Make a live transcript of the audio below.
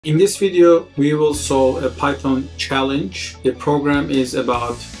In this video, we will solve a Python challenge. The program is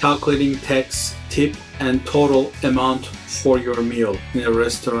about calculating tax, tip, and total amount for your meal in a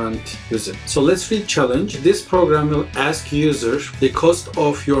restaurant visit. So let's read challenge. This program will ask users the cost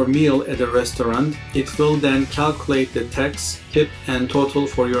of your meal at a restaurant. It will then calculate the tax, tip, and total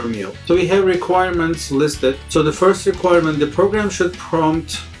for your meal. So we have requirements listed. So the first requirement, the program should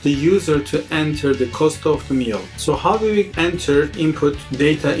prompt the user to enter the cost of the meal. So how do we enter input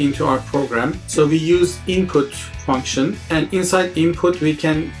data into our program? So we use input function, and inside input we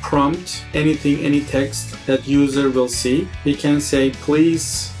can prompt anything, any text that user will see. We can say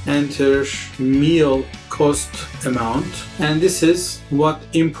please enter meal cost amount, and this is what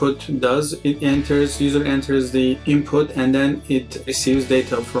input does. It enters, user enters the input, and then it receives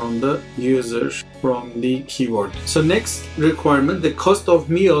data from the user from the keyword. So next requirement, the cost of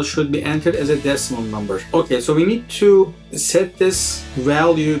meal should be entered as a decimal number. Okay, so we need to set this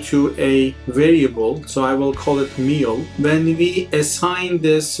value to a variable, so I will call it meal. When we assign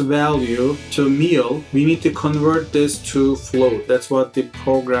this value to meal, we need to convert this to float. That's what the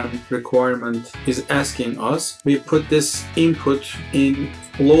program requirement is asking us. We put this input in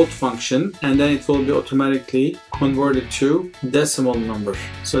float function, and then it will be automatically converted to decimal number.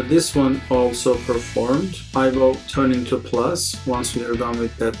 So this one also performed. I will turn into plus once we are done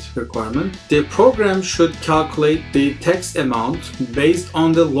with that requirement. The program should calculate the tax amount based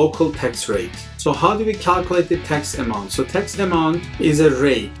on the local tax rate. So how do we calculate the tax amount? So tax amount is a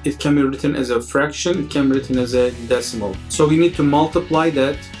rate. It can be written as a fraction, it can be written as a decimal. So we need to multiply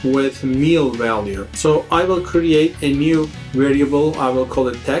that with meal value. So I will create a new variable, I will call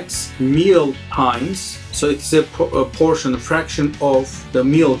it tax, meal times. So it's a portion, a fraction of the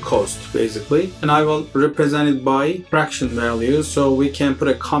meal cost basically, and I will represent it by fraction value. So we can put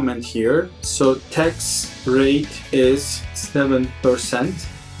a comment here. So tax rate is 7%.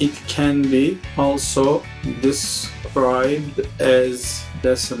 It can be also described as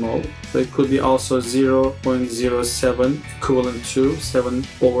decimal. So it could be also 0.07 equivalent to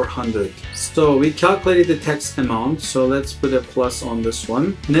 7/100. So we calculated the tax amount. So let's put a plus on this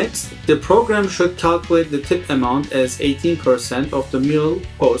one. Next, the program should calculate the tip amount as 18% of the meal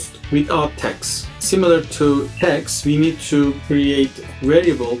cost without tax. Similar to tax, we need to create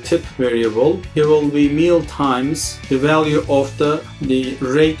variable, tip variable. Here will be meal times the value of the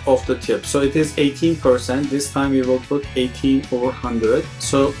rate of the tip. So it is 18%. This time we will put 18/100.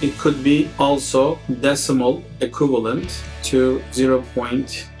 So it could be also decimal equivalent to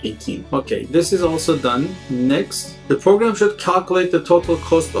 0.18. Okay, this is also done. Next, the program should calculate the total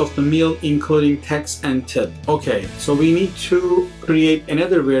cost of the meal including tax and tip. Okay, so we need to create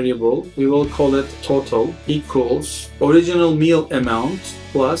another variable. We will call it total equals original meal amount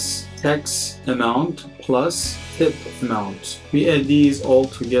plus tax amount plus tip amount. We add these all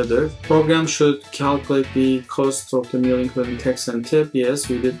together. Program should calculate the cost of the meal including tax and tip. Yes,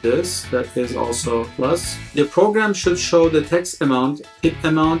 we did this. That is also plus. The program should show the tax amount, tip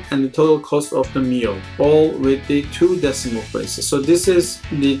amount, and the total cost of the meal, all with the 2 decimal places. So this is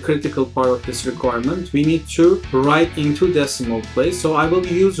the critical part of this requirement. We need to write into decimal place. So I will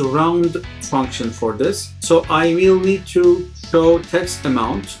use round function for this. So I will need to show tax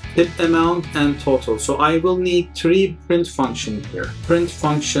amount, tip amount, and total. So I will need 3 print function here. Print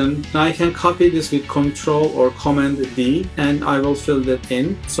function, now I can copy this with Control or Command D, and I will fill that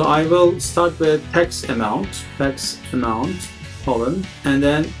in. So I will start with tax amount, colon, and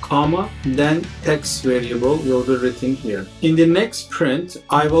then comma, then text variable will be written here. In the next print,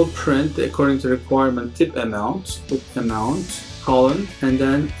 I will print according to requirement tip amount, colon, and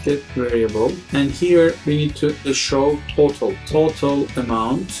then tip variable, and here we need to show total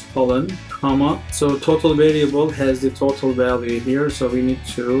amount, colon, comma. So total variable has the total value here, so we need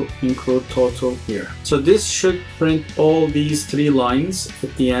to include total here. So this should print all these 3 lines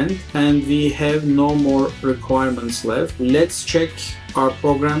at the end, and we have no more requirements left. Let's check our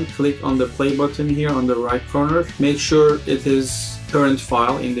program. Click on the play button here on the right corner. Make sure it is current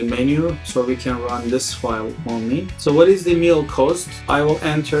file in the menu, so we can run this file only. So what is the meal cost? I will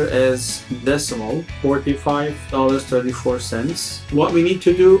enter as decimal, $45.34. What we need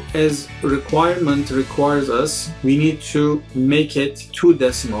to do as requirement requires us, we need to make it 2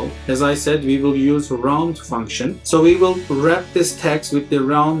 decimal. As I said, we will use round function. So we will wrap this text with the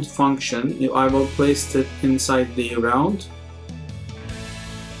round function. I will place it inside the round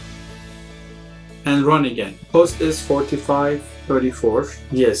and run again. Cost is 45 34.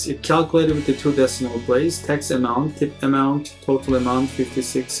 Yes, it calculated with the 2 decimal place, tax amount, tip amount, total amount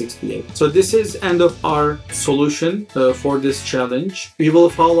 56.68. So this is end of our solution for this challenge. We will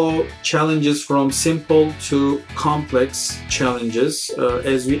follow challenges from simple to complex challenges.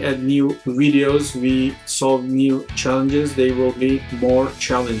 As we add new videos, we solve new challenges, they will be more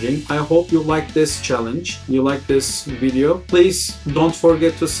challenging. I hope you like this challenge, you like this video. Please don't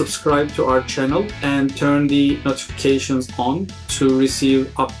forget to subscribe to our channel and turn the notifications on to receive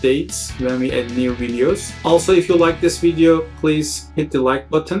updates when we add new videos. Also, if you like this video, please hit the like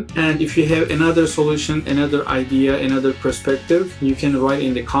button, and if you have another solution, another idea, another perspective, you can write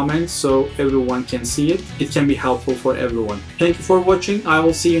in the comments so everyone can see it. It can be helpful for everyone. Thank you for watching. I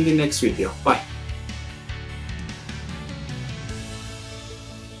will see you in the next video. Bye.